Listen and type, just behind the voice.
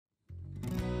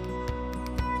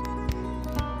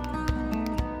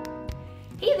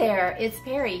there, it's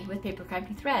Perry with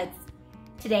PapercraftingThreads.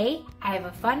 Today I have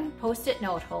a fun post-it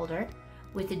note holder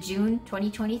with the June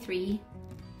 2023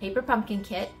 Paper Pumpkin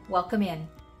Kit. Welcome in.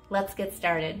 Let's get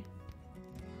started.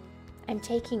 I'm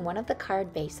taking one of the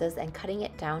card bases and cutting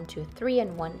it down to 3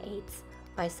 1/8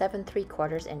 by 7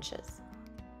 3/4 inches.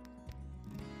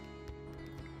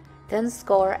 Then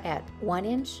score at 1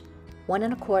 inch, 1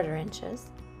 1/4 inches,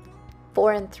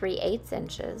 4 3/8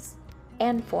 inches,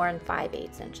 and 4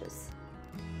 5/8 inches.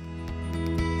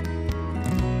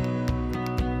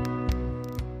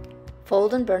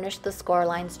 Fold and burnish the score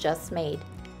lines just made.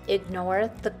 Ignore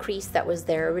the crease that was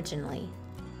there originally.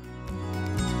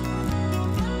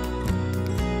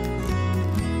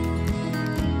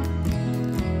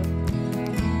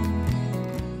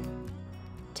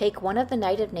 Take one of the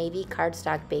Night of Navy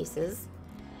cardstock bases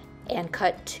and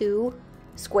cut 2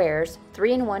 squares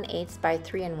 3 1/8 by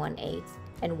 3 1/8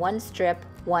 and 1 strip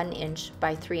 1 inch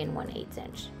by 3 1/8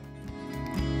 inch.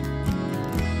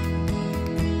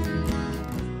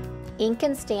 Ink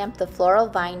and stamp the floral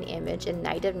vine image in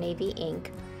Night of Navy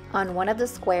ink on one of the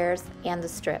squares and the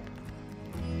strip.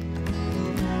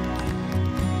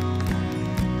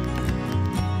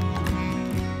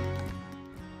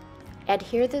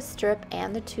 Adhere the strip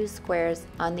and the 2 squares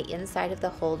on the inside of the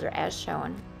holder as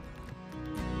shown.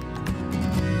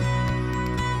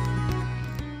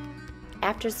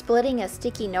 After splitting a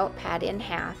sticky notepad in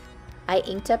half, I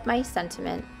inked up my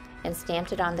sentiment and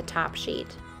stamped it on the top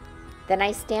sheet. Then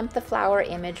I stamped the flower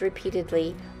image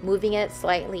repeatedly, moving it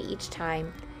slightly each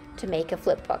time to make a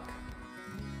flip book.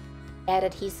 Add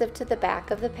adhesive to the back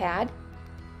of the pad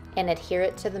and adhere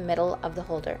it to the middle of the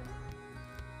holder.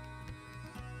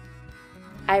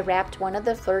 I wrapped one of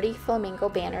the flirty flamingo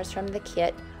banners from the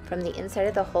kit from the inside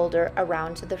of the holder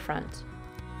around to the front.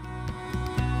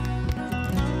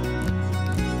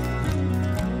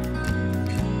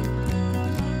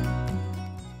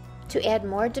 To add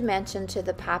more dimension to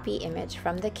the poppy image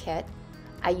from the kit,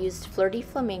 I used Flirty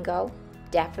Flamingo,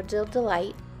 Daffodil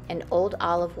Delight, and Old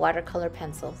Olive watercolor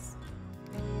pencils.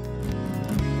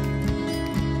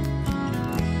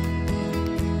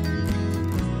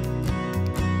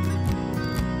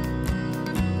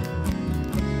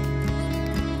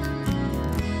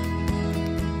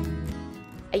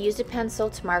 I used a pencil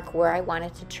to mark where I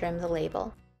wanted to trim the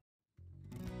label.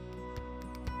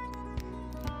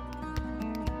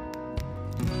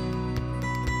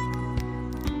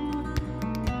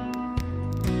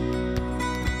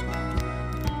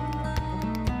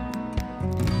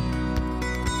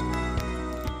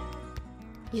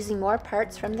 Using more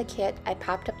parts from the kit, I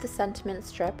popped up the sentiment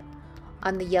strip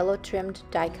on the yellow trimmed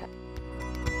die cut.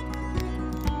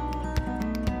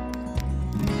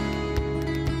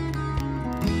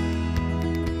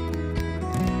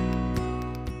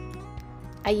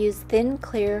 I used thin,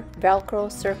 clear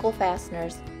Velcro circle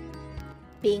fasteners,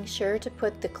 being sure to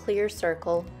put the clear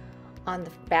circle on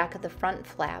the back of the front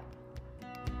flap.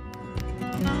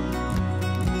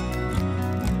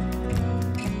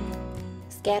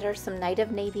 Scatter some Night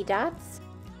of Navy dots.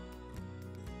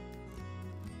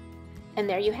 And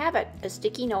there you have it, a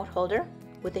sticky note holder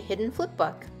with a hidden flip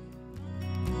book.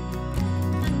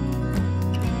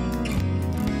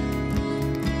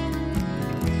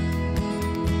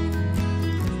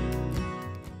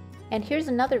 And here's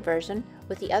another version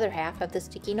with the other half of the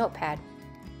sticky notepad.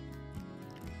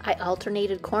 I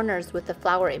alternated corners with the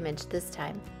flower image this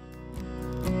time.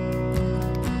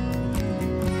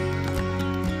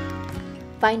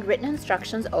 Find written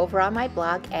instructions over on my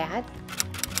blog at.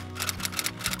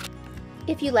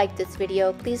 If you liked this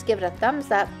video, please give it a thumbs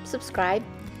up, subscribe,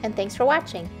 and thanks for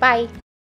watching. Bye!